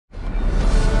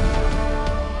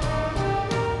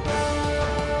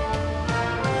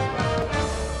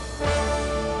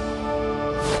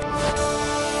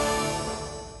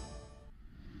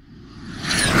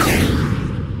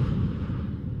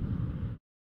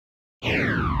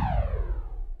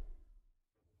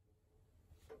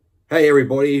Hey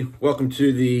everybody, welcome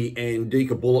to the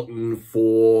ANDIKA Bulletin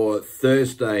for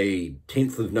Thursday,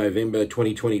 10th of November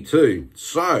 2022.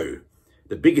 So,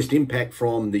 the biggest impact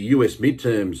from the US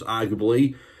midterms,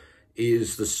 arguably,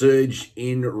 is the surge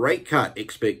in rate cut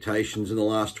expectations in the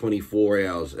last 24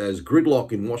 hours, as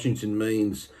gridlock in Washington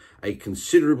means a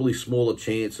considerably smaller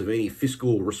chance of any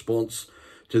fiscal response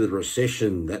to the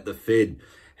recession that the Fed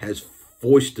has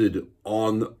foisted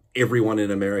on everyone in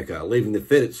America, leaving the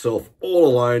Fed itself all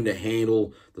alone to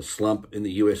handle the slump in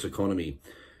the US economy.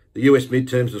 The US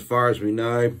midterms, as far as we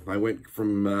know, they went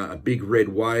from a big red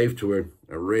wave to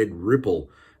a red ripple.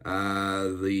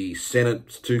 The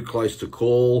Senate's too close to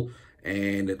call,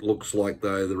 and it looks like,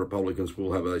 though, the Republicans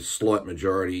will have a slight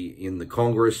majority in the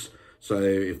Congress. So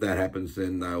if that happens,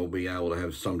 then they'll be able to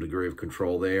have some degree of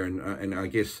control there. And I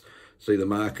guess see the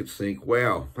markets think,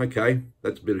 wow, okay,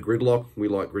 that's a bit of gridlock. We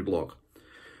like gridlock.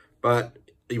 But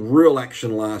the real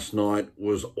action last night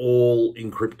was all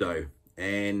in crypto.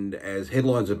 And as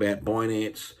headlines about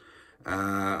Binance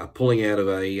are pulling out of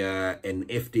an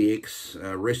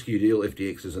FTX rescue deal,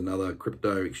 FTX is another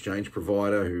crypto exchange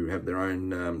provider who have their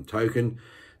own token,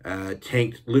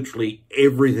 tanked literally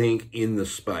everything in the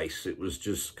space. It was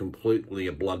just completely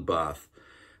a bloodbath.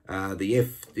 The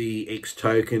FTX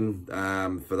token,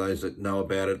 for those that know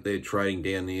about it, they're trading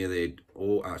down near their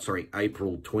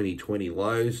April 2020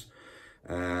 lows.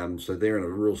 So they're in a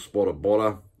real spot of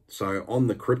bother. So on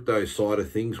the crypto side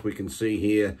of things, we can see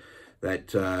here that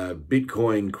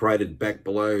Bitcoin created back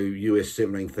below US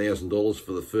 $17,000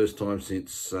 for the first time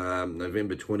since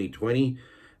November 2020.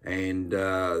 And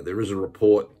there is a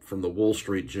report from the Wall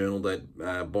Street Journal that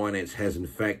Binance has in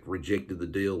fact rejected the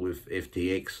deal with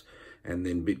FTX, and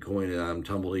then Bitcoin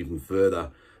tumbled even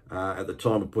further. At the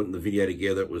time of putting the video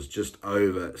together, it was just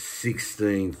over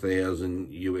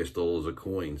 16,000 US dollars a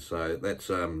coin. So that's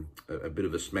a bit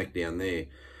of a smackdown there.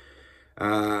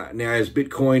 Now, as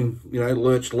Bitcoin,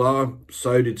 lurched lower,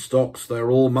 so did stocks. They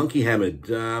were all monkey hammered,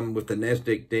 with the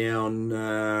Nasdaq down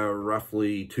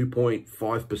roughly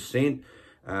 2.5%,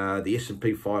 the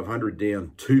S&P 500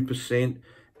 down 2%,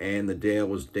 and the Dow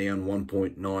was down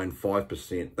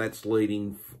 1.95%. That's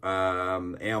leading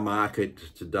our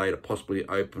market today to possibly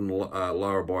open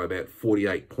lower by about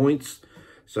 48 points.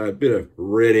 So a bit of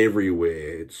red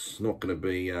everywhere. It's not going to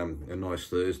be a nice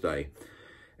Thursday.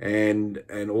 And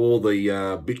all the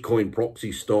Bitcoin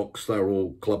proxy stocks, they're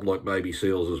all clubbed like baby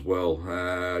seals as well.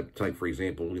 Take, for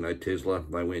example, Tesla,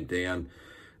 they went down.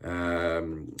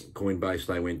 Coinbase,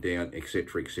 they went down,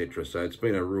 etc., etc. So it's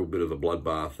been a real bit of a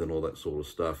bloodbath and all that sort of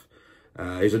stuff.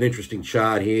 Here's an interesting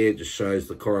chart here. It just shows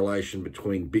the correlation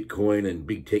between Bitcoin and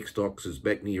big tech stocks is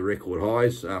back near record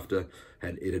highs after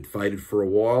it had faded for a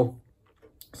while.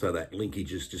 So that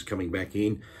linkage is just coming back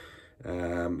in.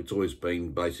 It's always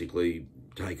been basically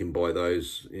taken by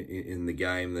those in the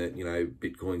game that,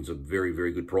 Bitcoin's a very,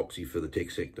 very good proxy for the tech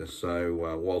sector.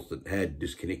 So whilst it had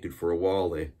disconnected for a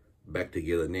while, they're back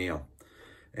together now.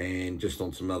 And just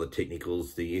on some other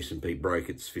technicals, the S&P broke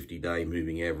its 50-day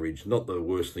moving average. Not the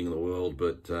worst thing in the world,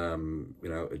 but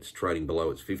it's trading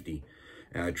below its 50.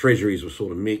 Treasuries were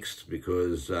sort of mixed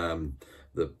because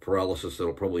the paralysis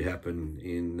that'll probably happen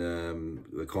in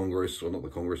the Congress, or not the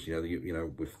Congress,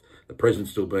 with the president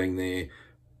still being there,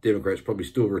 Democrats probably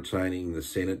still retaining the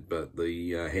Senate, but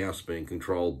the House being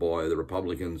controlled by the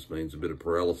Republicans means a bit of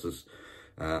paralysis.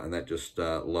 And that just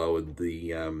lowered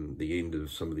the end of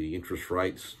some of the interest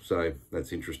rates. So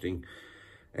that's interesting.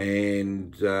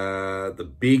 And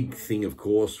the big thing, of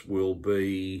course, will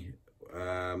be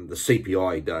the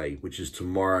CPI day, which is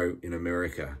tomorrow in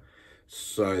America.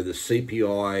 So the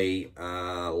CPI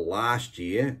last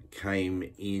year came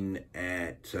in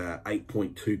at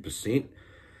 8.2%.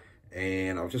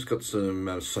 And I've just got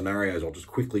some scenarios I'll just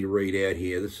quickly read out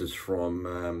here. This is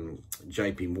from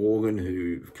JP Morgan,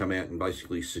 who've come out and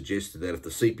basically suggested that if the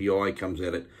CPI comes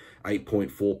out at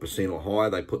 8.4% or higher,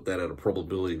 they put that at a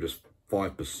probability of just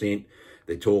 5%.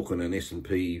 They're talking an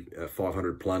S&P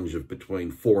 500 plunge of between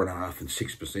 4.5% and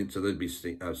 6%, so that'd be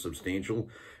substantial.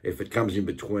 If it comes in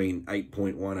between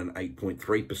 8.1% and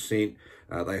 8.3%,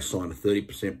 they assign a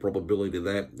 30% probability to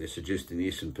that. They're suggesting the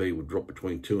S&P would drop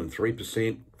between 2% and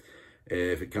 3%.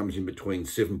 If it comes in between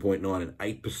 7.9% and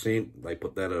 8%, they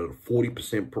put that at a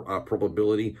 40%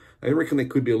 probability. They reckon there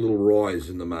could be a little rise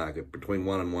in the market between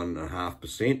 1% and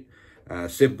 1.5%.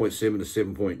 7.7 to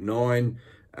 7.9,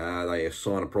 they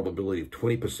assign a probability of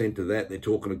 20% to that. They're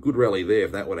talking a good rally there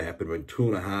if that would have happened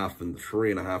between 2.5% and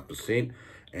 3.5%.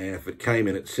 And if it came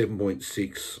in at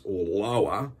 7.6 or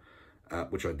lower,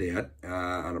 which I doubt.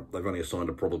 And they've only assigned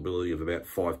a probability of about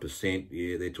 5%.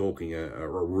 Yeah, they're talking a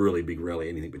really big rally,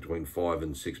 anything between 5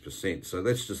 and 6%. So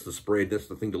that's just the spread. That's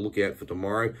the thing to look out for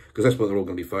tomorrow, because that's what they're all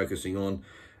going to be focusing on.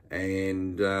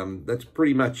 And that's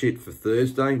pretty much it for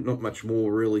Thursday. Not much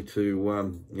more really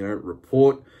to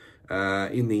report.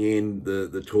 In the end,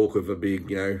 the talk of a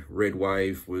big red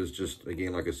wave was just,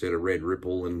 again, like I said, a red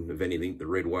ripple, and if anything, the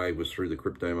red wave was through the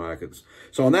crypto markets.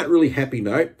 So on that really happy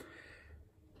note,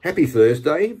 happy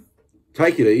Thursday,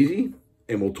 take it easy,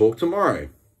 and we'll talk tomorrow.